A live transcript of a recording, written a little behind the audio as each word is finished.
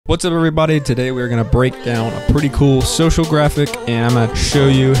What's up everybody? Today we're going to break down a pretty cool social graphic and I'm going to show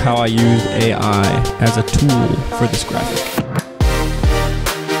you how I use AI as a tool for this graphic.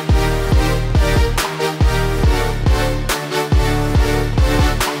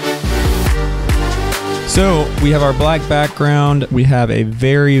 So we have our black background, we have a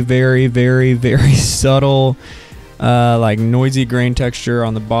very subtle like noisy grain texture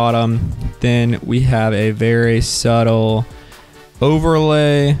on the bottom. Then we have a very subtle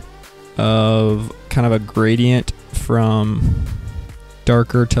overlay of kind of a gradient from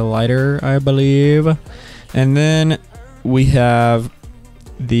darker to lighter, I believe. And then we have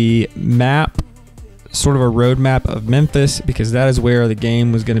the map, sort of a road map of Memphis, because that is where the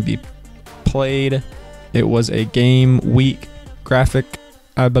game was going to be played. It was a game week graphic,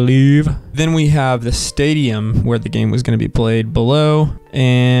 I believe. Then we have the stadium where the game was going to be played below,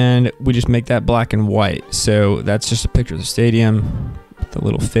 and we just make that black and white. So that's just a picture of the stadium with a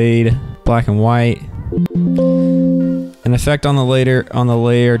little fade, black and white. An effect on the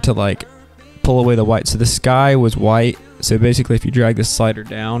layer to like pull away the white. So the sky was white. So basically if you drag this slider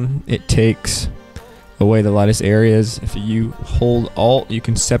down, it takes away the lightest areas. If you hold Alt, you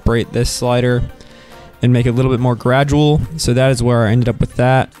can separate this slider and make it a little bit more gradual. So that is where I ended up with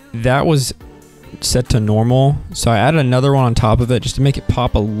that. That was set to normal. So I added another one on top of it just to make it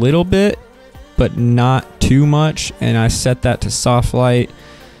pop a little bit, but not too much. And I set that to soft light.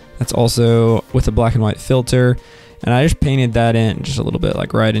 That's also with a black and white filter. And I just painted that in just a little bit,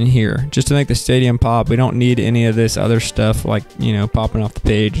 like right in here, just to make the stadium pop. We don't need any of this other stuff, like, you know, popping off the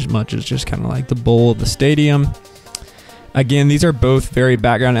page as much as just kind of like the bowl of the stadium. Again, these are both very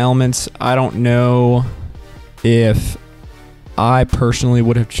background elements. I don't know if I personally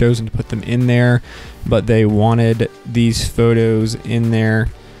would have chosen to put them in there, but they wanted these photos in there.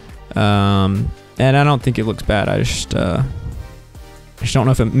 And I don't think it looks bad. I just don't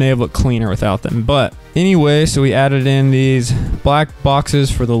know if it may have looked cleaner without them. But anyway, so we added in these black boxes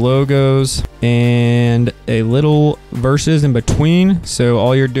for the logos and a little verses in between. So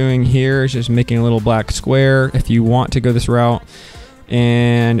all you're doing here is just making a little black square if you want to go this route,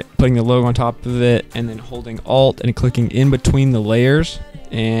 and putting the logo on top of it, and then holding Alt and clicking in between the layers.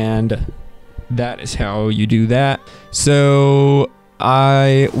 And that is how you do that. So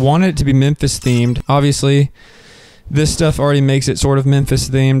I wanted it to be Memphis themed. Obviously, this stuff already makes it sort of Memphis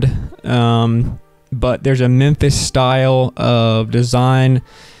themed, but there's a Memphis style of design,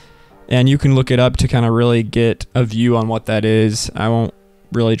 and you can look it up to kind of really get a view on what that is. I won't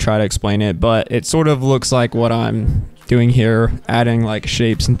really try to explain it, but it sort of looks like what I'm doing here, adding like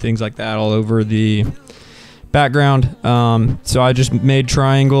shapes and things like that all over the background. So I just made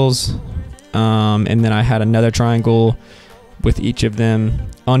triangles, and then I had another triangle with each of them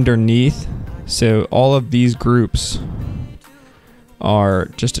underneath. So all of these groups are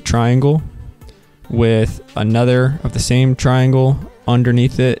just a triangle with another of the same triangle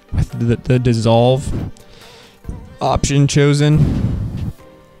underneath it with the dissolve option chosen.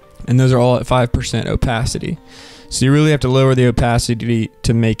 And those are all at 5% opacity. So you really have to lower the opacity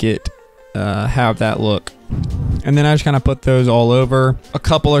to make it have that look. And then I just kind of put those all over. A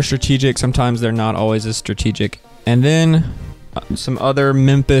couple are strategic. Sometimes they're not always as strategic. And then some other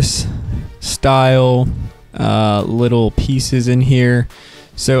Memphis style little pieces in here.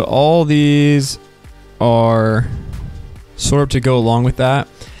 So all these are sort of to go along with that,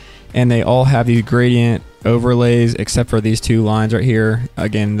 and they all have these gradient overlays except for these two lines right here.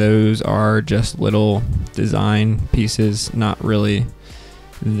 Again, those are just little design pieces, not really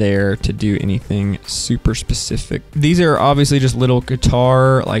there to do anything super specific. These are obviously just little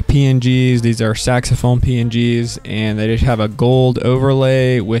guitar like PNGs. These are saxophone PNGs, and they just have a gold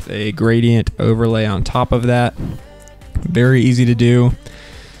overlay with a gradient overlay on top of that. Very easy to do.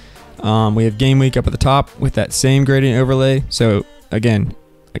 We have game week up at the top with that same gradient overlay. So again,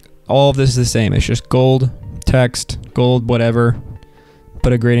 like all of this is the same. It's just gold text, gold whatever,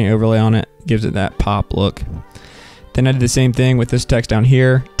 put a gradient overlay on it, gives it that pop look. Then I did the same thing with this text down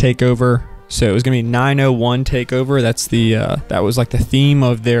here, takeover. So it was gonna be 901 takeover. That's the that was like the theme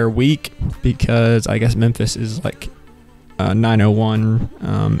of their week, because I guess Memphis is like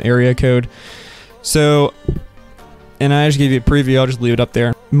 901 area code. So, and I just gave you a preview. I'll just leave it up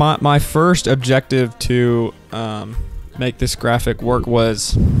there. My first objective to make this graphic work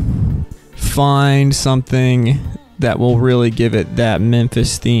was find something that will really give it that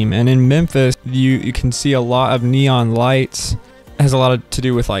Memphis theme. And in Memphis, you can see a lot of neon lights. It has a lot to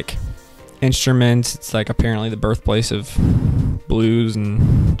do with like instruments. It's like apparently the birthplace of blues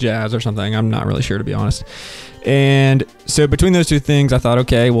and jazz or something. I'm not really sure, to be honest. And so between those two things, I thought,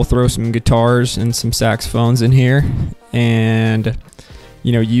 okay, we'll throw some guitars and some saxophones in here. And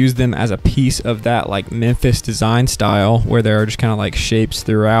use them as a piece of that like Memphis design style where there are just kind of like shapes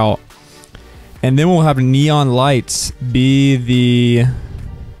throughout. And then we'll have neon lights be the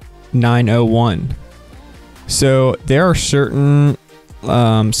 901. So there are certain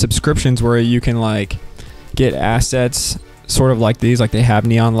subscriptions where you can like get assets sort of like these, like they have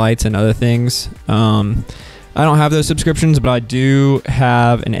neon lights and other things. I don't have those subscriptions, but I do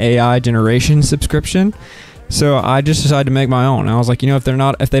have an AI generation subscription. So I just decided to make my own. I was like, if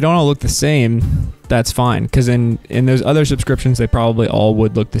they don't all look the same, that's fine. Because in those other subscriptions, they probably all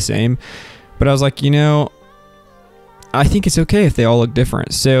would look the same. But I was like, I think it's okay if they all look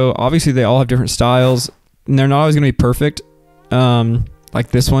different. So obviously they all have different styles, and they're not always going to be perfect.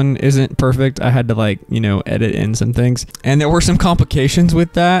 Like this one isn't perfect. I had to edit in some things, and there were some complications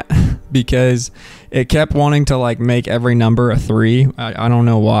with that because it kept wanting to make every number a 3. I don't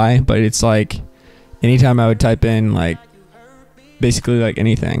know why, but it's like anytime I would type in basically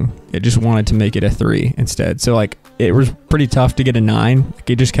anything, it just wanted to make it a 3 instead. So it was pretty tough to get a 9.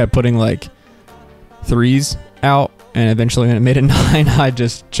 It just kept putting 3s out, and eventually when it made a 9, I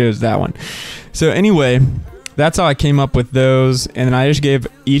just chose that one. So anyway, that's how I came up with those, and then I just gave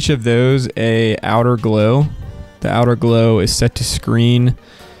each of those a outer glow. The outer glow is set to screen,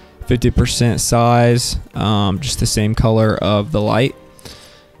 50% size, just the same color of the light.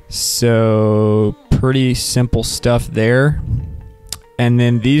 So pretty simple stuff there. And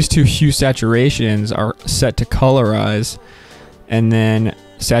then these two hue saturations are set to colorize, and then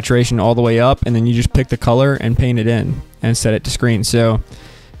saturation all the way up, and then you just pick the color and paint it in and set it to screen. So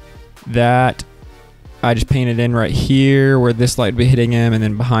that I just painted in right here where this light would be hitting him, and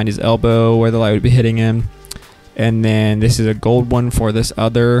then behind his elbow where the light would be hitting him. And then this is a gold one for this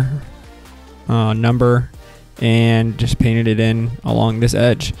other number, and just painted it in along this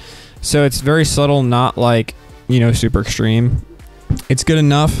edge. So it's very subtle, not super extreme. It's good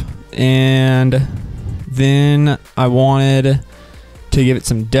enough. And then I wanted to give it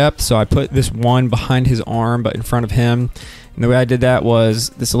some depth, so I put this one behind his arm but in front of him. And the way I did that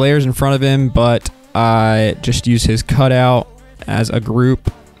was this layer's in front of him, but I just used his cutout as a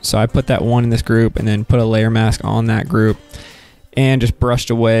group. So I put that one in this group and then put a layer mask on that group and just brushed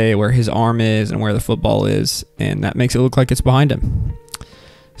away where his arm is and where the football is, and that makes it look like it's behind him.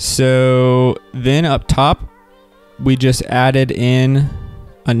 So then up top, we just added in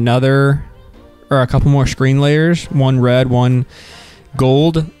a couple more screen layers, one red, one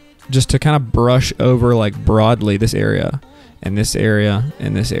gold, just to kind of brush over broadly this area and this area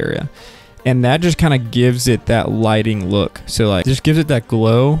and this area. And that just kind of gives it that lighting look. So just gives it that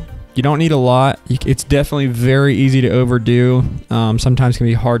glow. You don't need a lot. It's definitely very easy to overdo. Sometimes it can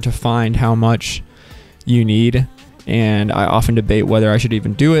be hard to find how much you need, and I often debate whether I should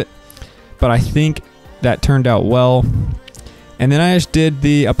even do it, but I think that turned out well. And then I just did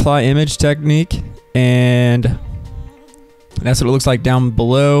the apply image technique, and that's what it looks like down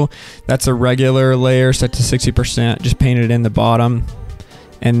below. That's a regular layer set to 60%, just painted in the bottom.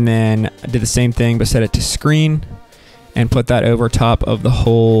 And then I did the same thing but set it to screen and put that over top of the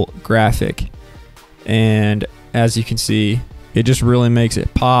whole graphic. And as you can see, it just really makes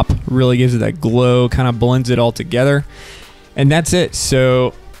it pop, really gives it that glow, kind of blends it all together. And that's it.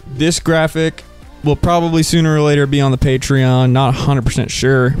 So this graphic will probably sooner or later be on the Patreon, not 100%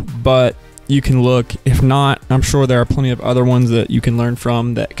 sure, but you can look. If not, I'm sure there are plenty of other ones that you can learn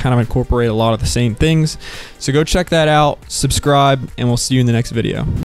from that kind of incorporate a lot of the same things. So go check that out, subscribe, and we'll see you in the next video.